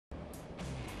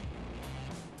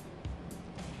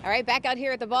All right, back out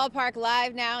here at the ballpark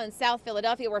live now in South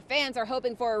Philadelphia, where fans are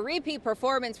hoping for a repeat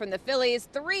performance from the Phillies.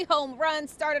 3 home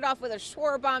runs, started off with a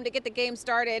Schwarber bomb to get the game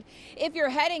started. If you're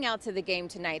heading out to the game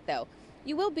tonight, though,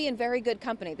 you will be in very good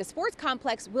company. The sports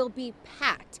complex will be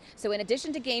packed. So in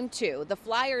addition to Game 2, the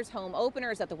Flyers home opener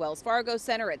is at the Wells Fargo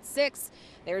Center at 6.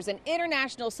 There's an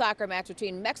international soccer match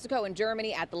between Mexico and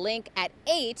Germany at the Link at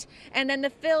 8. And then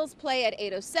the Phils play at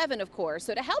 8:07, of course.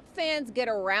 So to help fans get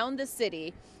around the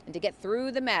city and to get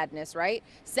through the madness, right?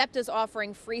 SEPTA's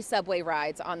offering free subway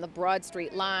rides on the Broad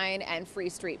Street line and free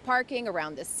street parking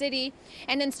around the city.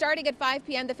 And then starting at 5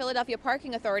 p.m., the Philadelphia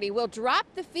Parking Authority will drop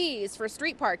the fees for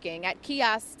street parking at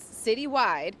kiosks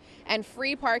citywide, and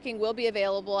free parking will be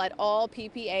available at all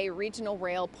PPA regional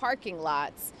rail parking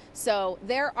lots. So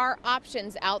there are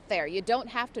options out there. You don't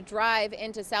have to drive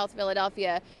into South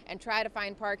Philadelphia and try to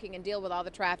find parking and deal with all the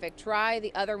traffic. Try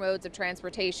the other modes of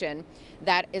transportation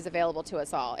that is available to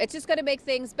us all. It's just going to make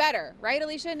things better, right,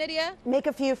 Alicia and Nydia? Make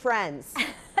a few friends.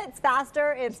 It's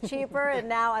faster, it's cheaper, and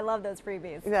now I love those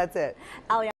freebies. That's it.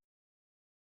 Ali